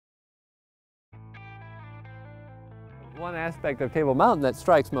One aspect of Table Mountain that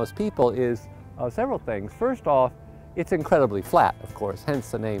strikes most people is several things. First off, it's incredibly flat, of course, hence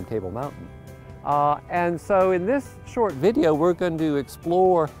the name Table Mountain. And so in this short video, we're going to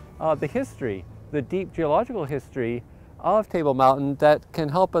explore the history, the deep geological history of Table Mountain that can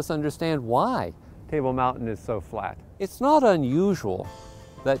help us understand why Table Mountain is so flat. It's not unusual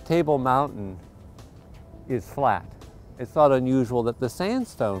that Table Mountain is flat. It's not unusual that the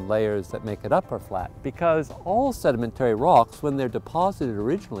sandstone layers that make it up are flat, because all sedimentary rocks, when they're deposited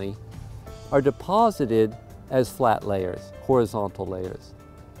originally, are deposited as flat layers, horizontal layers,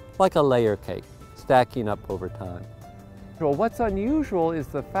 like a layer cake, stacking up over time. Well, what's unusual is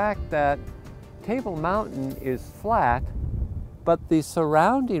the fact that Table Mountain is flat, but the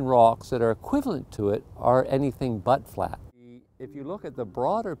surrounding rocks that are equivalent to it are anything but flat. If you look at the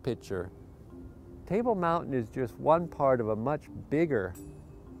broader picture, Table Mountain is just one part of a much bigger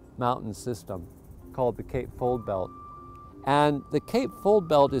mountain system called the Cape Fold Belt. And the Cape Fold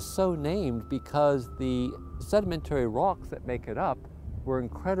Belt is so named because the sedimentary rocks that make it up were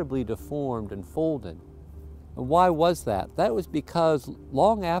incredibly deformed and folded. And why was that? That was because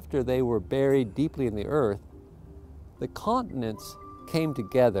long after they were buried deeply in the earth, the continents came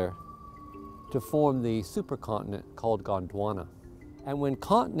together to form the supercontinent called Gondwana. And when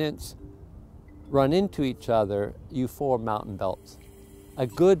continents run into each other, you form mountain belts. A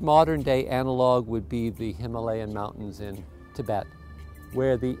good modern day analog would be the Himalayan mountains in Tibet,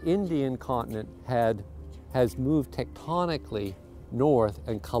 where the Indian continent has moved tectonically north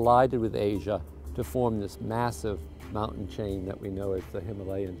and collided with Asia to form this massive mountain chain that we know as the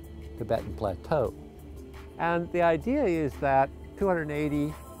Himalayan Tibetan Plateau. And the idea is that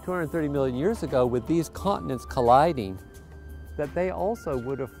 280, 230 million years ago, with these continents colliding, that they also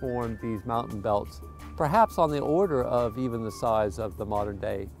would have formed these mountain belts, perhaps on the order of even the size of the modern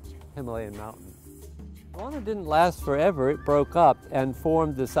day Himalayan mountains. Gondwana didn't last forever. It broke up and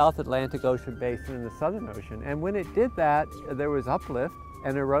formed the South Atlantic Ocean basin and the Southern Ocean. And when it did that, there was uplift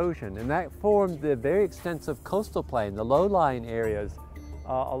and erosion, and that formed the very extensive coastal plain, the low-lying areas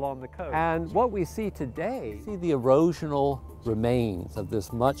along the coast. And what we see today, we see the erosional remains of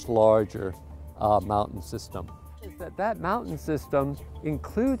this much larger mountain system. That mountain system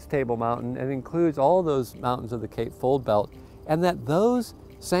includes Table Mountain and includes all those mountains of the Cape Fold Belt, and that those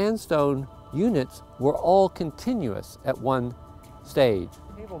sandstone units were all continuous at one stage.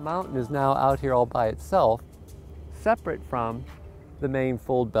 Table Mountain is now out here all by itself, separate from the main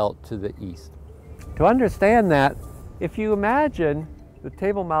fold belt to the east. To understand that, if you imagine the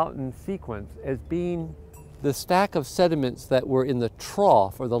Table Mountain sequence as being the stack of sediments that were in the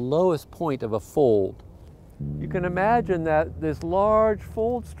trough or the lowest point of a fold, you can imagine that this large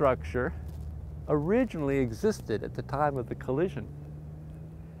fold structure originally existed at the time of the collision.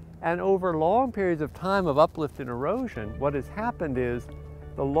 And over long periods of time of uplift and erosion, what has happened is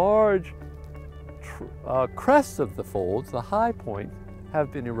the large crests of the folds, the high points,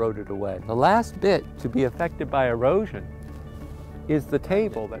 have been eroded away. The last bit to be affected by erosion is the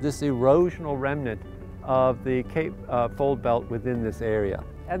table, this erosional remnant of the Cape Fold Belt within this area.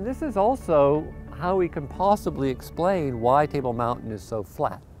 And this is also how we can possibly explain why Table Mountain is so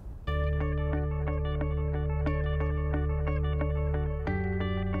flat.